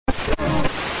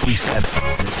97.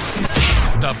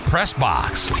 The Press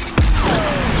Box.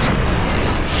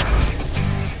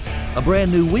 A brand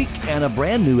new week and a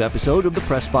brand new episode of the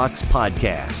Press Box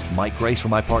Podcast. Mike Grace for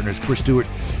my partners Chris Stewart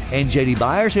and JD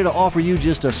Byers here to offer you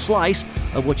just a slice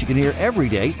of what you can hear every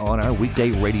day on our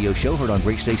weekday radio show, heard on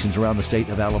great stations around the state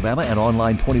of Alabama and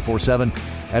online 24/7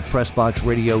 at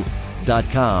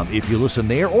PressBoxRadio.com. If you listen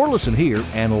there or listen here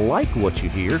and like what you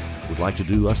hear, would like to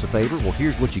do us a favor, well,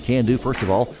 here's what you can do. First of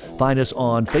all, find us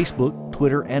on Facebook,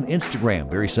 Twitter, and Instagram.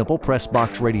 Very simple,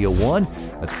 PressBox Radio 1.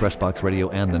 That's PressBox Radio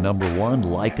and the number 1.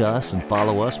 Like us and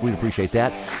follow us. We'd appreciate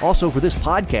that. Also, for this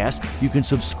podcast, you can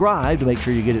subscribe to make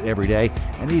sure you get it every day.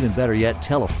 And even better yet,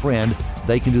 tell a friend.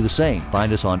 They can do the same.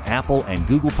 Find us on Apple and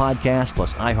Google Podcasts,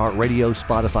 plus iHeartRadio,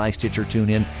 Spotify, Stitcher,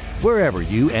 TuneIn, wherever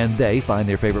you and they find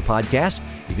their favorite podcast.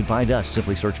 You can find us.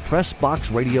 Simply search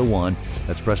PressBox Radio 1.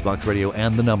 That's PressBox Radio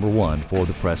and the number 1 for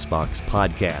the PressBox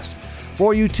Podcast.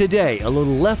 For you today, a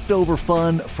little leftover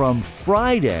fun from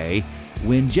Friday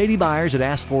when JD Byers had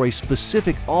asked for a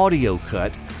specific audio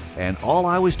cut, and all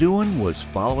I was doing was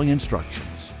following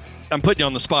instructions. I'm putting you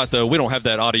on the spot, though. We don't have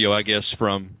that audio, I guess,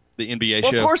 from the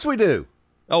NBA show. Of course we do.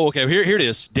 Oh, okay. Here it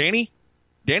is. Danny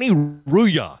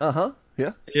Ruya.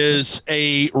 Yeah. Is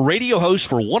a radio host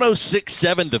for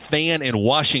 106.7 The Fan in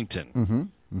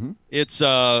Washington. It's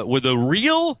with a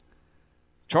real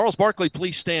Charles Barkley.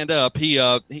 Please stand up.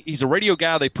 He's a radio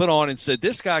guy they put on and said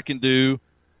this guy can do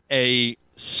a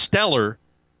stellar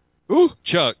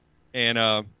Chuck,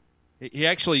 and he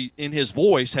actually in his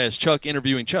voice has Chuck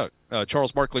interviewing Chuck.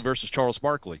 Charles Barkley versus Charles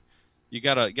Barkley. You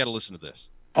gotta listen to this.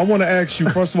 I want to ask you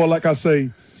first of all, like I say,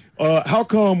 how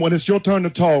come when it's your turn to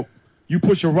talk, you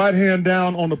put your right hand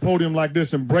down on the podium like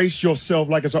this and brace yourself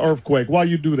like it's an earthquake? Why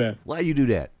you do that? Why you do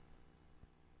that?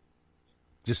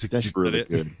 That's really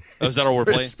good. Oh, is that all we're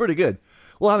playing? It's pretty good.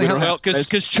 Well, I mean,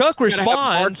 because Chuck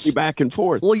responds back and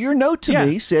forth. Well, your note to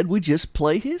me said we just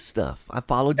play his stuff. I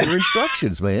followed your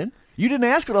instructions, man. You didn't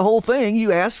ask for the whole thing.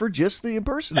 You asked for just the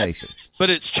impersonation. But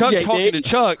it's Chuck talking to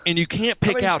Chuck, and you can't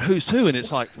pick out who's who, and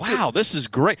it's like, wow, this is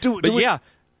great. Do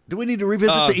we need to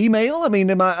revisit the email? I mean,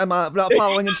 am I not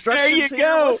following instructions? There you here?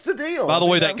 go. What's the deal? By the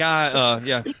way, that guy,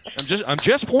 I'm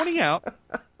just pointing out.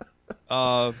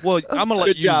 Well, I'm gonna let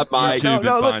Good you. job, Mike. YouTube and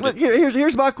find look, it.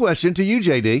 here's my question to you,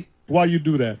 JD. Why you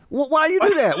do that? Well, why you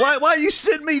do that? Why you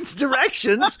send me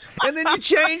directions and then you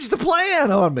change the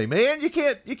plan on me, man? You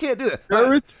can't do that.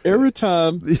 Every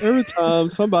time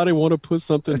somebody want to put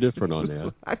something different on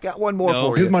there. I got one more for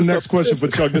you. Here's my next question for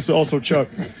Chuck. This is also Chuck.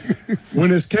 When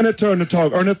it's Kenneth turn to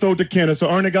talk, Ernie throw it to Kenneth. So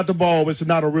Ernie got the ball, but it's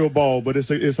not a real ball, but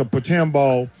it's a pretend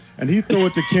ball, and he throw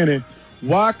it to Kenneth.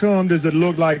 Why come does it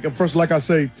look like, first, like I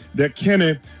say, that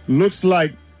Kenneth looks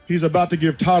like he's about to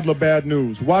give Toddler bad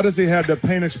news? Why does he have that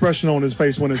pain expression on his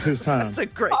face when it's his time? That's a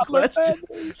great question.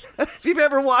 If you've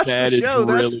ever watched That the show, is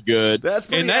really good. That's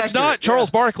pretty And that's accurate. not Charles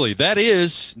Barkley. That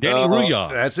is Danny Ruya.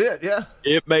 That's it, yeah.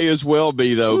 It may as well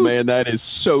be, though, man. That is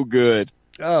so good.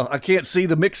 Oh, I can't see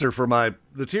the mixer for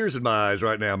the tears in my eyes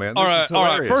right now, man. All This is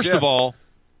right. hilarious.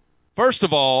 First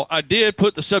of all, I did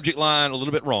put the subject line a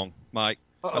little bit wrong, Mike.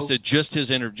 Uh-oh. I said just his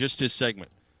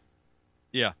segment.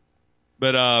 Yeah,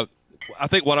 but I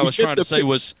think what I was trying to say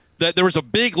was that there was a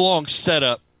big long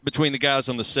setup between the guys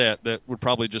on the set that would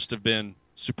probably just have been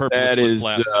superfluous.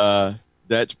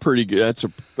 That's pretty good.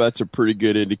 That's a pretty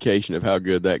good indication of how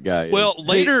good that guy is. Well,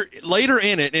 later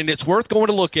in it, and it's worth going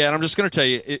to look at. I'm just going to tell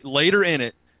you, later in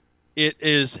it,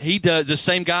 the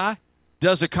same guy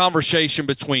does a conversation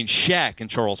between Shaq and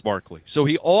Charles Barkley, so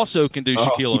he also can do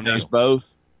Shaquille O'Neal. He does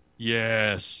both.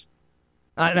 Yes.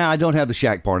 Now I don't have the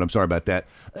Shaq part. I'm sorry about that.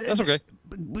 That's okay.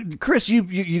 Chris,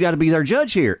 you got to be their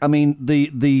judge here. I mean,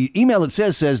 the email it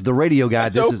says the radio guy.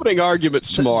 It's opening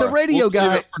arguments tomorrow. The radio We'll guy.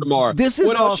 save it for tomorrow. This is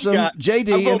What else you awesome, got?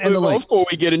 JD I'm gonna and the move on link. before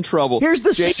we get in trouble. Here's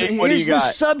the JD, what do you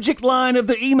got? subject line of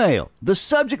the email. The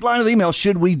subject line of the email: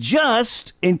 should we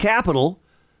just, in capital,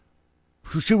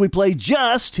 should we play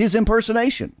just his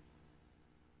impersonation?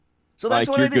 So that's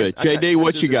Mike, what you're I good. did. JD,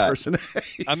 what you got?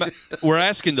 We're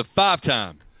asking the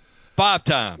five-time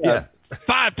Yeah.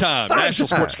 five-time National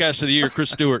Sportscaster of the Year,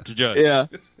 Chris Stewart, to judge. Yeah.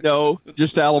 No,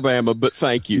 just Alabama, but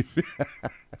thank you.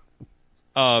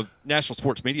 National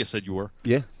Sports Media said you were.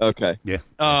 Yeah. Okay. Yeah.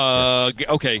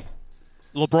 Okay.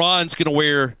 LeBron's going to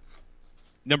wear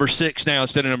number 6 now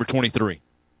instead of number 23.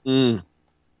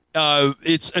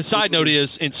 It's a side note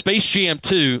is in Space Jam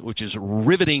 2, which is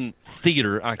riveting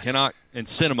theater. In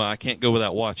cinema, I can't go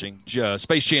without watching.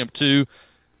 Space Jam 2,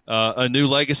 A New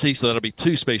Legacy. So that'll be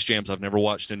 2 Space Jams I've never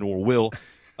watched and nor will.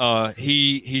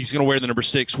 He's going to wear the number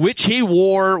 6, which he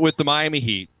wore with the Miami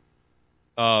Heat.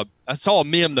 I saw a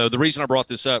meme, though. The reason I brought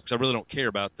this up, because I really don't care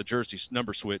about the jersey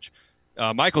number switch.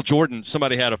 Michael Jordan,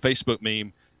 somebody had a Facebook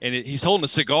meme, and he's holding a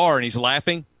cigar and he's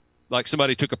laughing like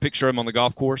somebody took a picture of him on the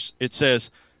golf course. It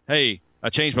says, "Hey, I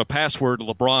changed my password to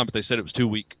LeBron, but they said it was too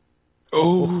weak."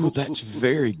 Oh, that's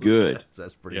very good.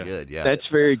 That's pretty good, yeah. That's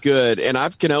very good. And I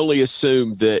can only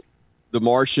assume that the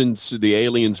Martians, the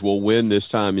aliens, will win this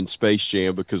time in Space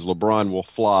Jam because LeBron will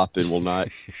flop and will not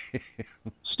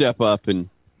step up and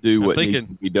do what needs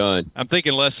to be done. I'm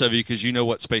thinking less of you because you know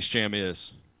what Space Jam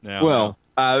is now. Well,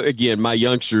 again, my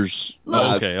youngsters,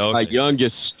 my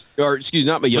youngest, or excuse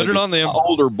me, not my youngest, my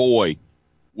older boy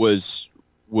was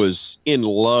in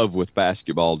love with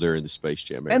basketball during the Space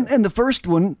Jam era. And the first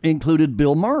one included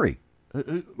Bill Murray.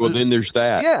 Well, then there's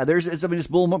that. Yeah, it's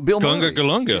Bill Murray. Gunga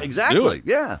Galunga. Exactly.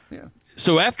 Yeah.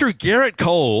 So after Garrett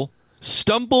Cole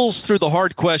stumbles through the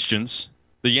hard questions,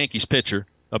 the Yankees pitcher,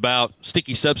 about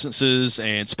sticky substances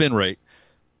and spin rate,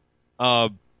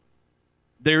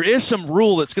 there is some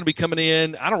rule that's going to be coming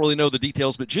in. I don't really know the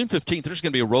details, but June 15th, there's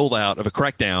going to be a rollout of a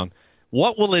crackdown.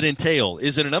 What will it entail?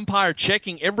 Is it an umpire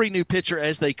checking every new pitcher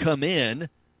as they come in?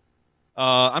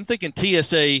 I'm thinking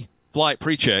TSA flight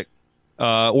pre-check.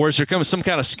 Or is there some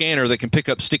kind of scanner that can pick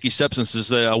up sticky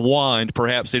substances, a wand,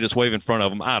 perhaps they just wave in front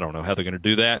of them? I don't know how they're going to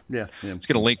do that. Yeah. It's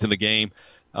going to lengthen the game,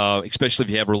 especially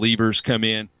if you have relievers come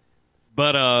in.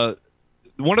 But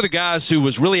one of the guys who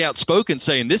was really outspoken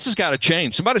saying this has got to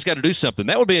change, somebody's got to do something,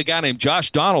 that would be a guy named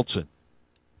Josh Donaldson,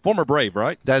 former Brave,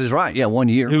 right? That is right. Yeah, 1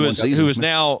 year. Who is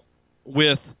now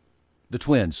with the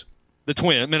Twins.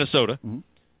 Minnesota. Mm-hmm.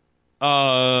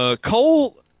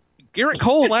 Garrett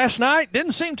Cole last night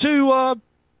didn't seem too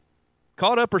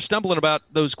caught up or stumbling about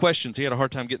those questions. He had a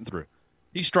hard time getting through.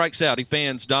 He strikes out. He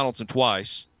fans Donaldson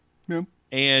twice. Yeah.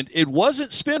 And it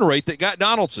wasn't spin rate that got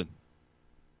Donaldson.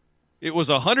 It was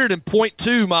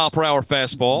 100.2 mile per hour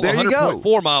fastball,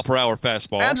 100.4 mile per hour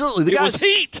fastball. Absolutely. It was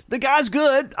heat. The guy's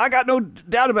good. I got no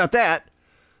doubt about that.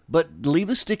 But leave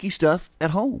the sticky stuff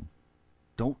at home.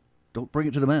 Don't bring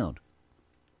it to the mound.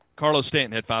 Carlos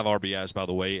Stanton had 5 RBIs, by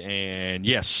the way, and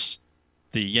yes,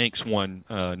 the Yanks won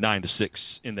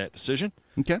 9-6 in that decision.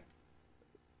 Okay.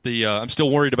 I'm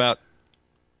still worried about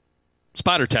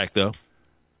Spider Tack, though.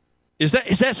 Is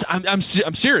that? I'm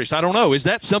serious. I don't know. Is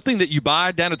that something that you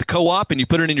buy down at the co-op and you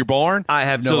put it in your barn? I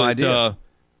have no idea.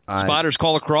 Spiders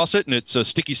call across it and it's a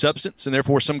sticky substance, and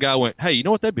therefore some guy went, "Hey, you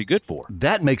know what? That'd be good for."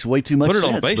 That makes way too much sense. Put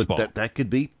it on a baseball. But that could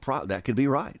be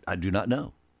right. I do not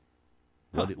know.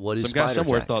 What is some guy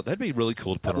somewhere Tack? thought that'd be really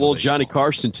cool to put on a little baseball. Johnny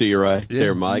Carson to you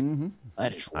there, Mike. Mm-hmm.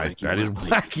 That is wacky. That is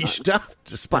wacky stuff.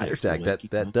 To Spider Tack.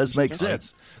 That does make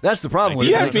sense. That's the problem with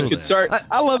it. You have to be concerned.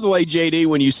 I love the way JD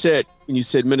when you said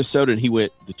Minnesota and he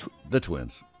went the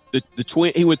Twins. He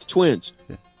went the Twins.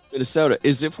 Yeah. Minnesota,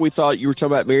 as if we thought you were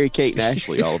talking about Mary Kate and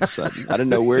Ashley all of a sudden. I didn't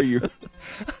know where you're.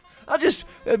 This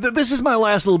is my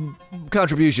last little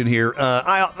contribution here.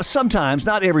 I sometimes,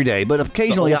 not every day, but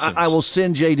occasionally I will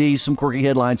send JD some quirky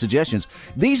headline suggestions.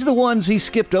 These are the ones he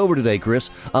skipped over today, Chris.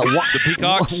 The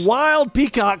peacocks? Wild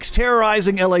peacocks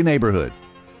terrorizing L.A. neighborhood.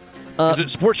 Is it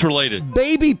sports related?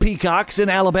 Baby peacocks in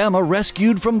Alabama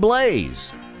rescued from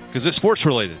blaze. Because it's sports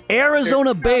related.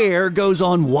 Arizona bear goes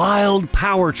on wild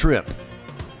power trip.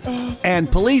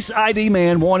 And police ID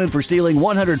man wanted for stealing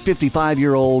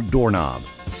 155-year-old doorknob.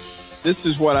 This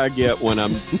is what I get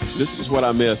this is what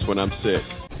I miss when I'm sick.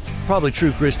 Probably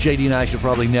true, Chris. JD and I should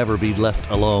probably never be left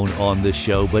alone on this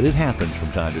show, but it happens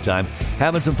from time to time.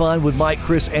 Having some fun with Mike,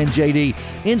 Chris, and JD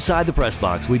inside the Press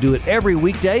Box. We do it every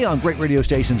weekday on great radio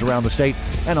stations around the state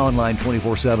and online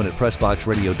 24/7 at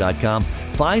PressBoxRadio.com.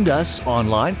 Find us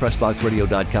online,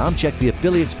 PressBoxRadio.com. Check the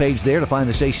affiliates page there to find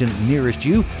the station nearest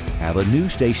you. Have a new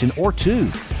station or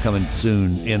two coming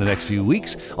soon in the next few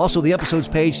weeks. Also, the episodes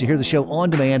page to hear the show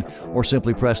on demand, or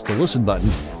simply press the listen button.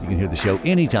 You can hear the show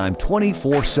anytime,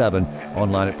 24/7,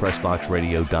 online at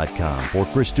PressBoxRadio.com. For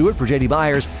Chris Stewart, for JD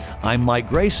Byers, I'm Mike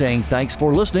Gray saying thanks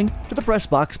for listening to the Press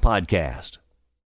Box Podcast.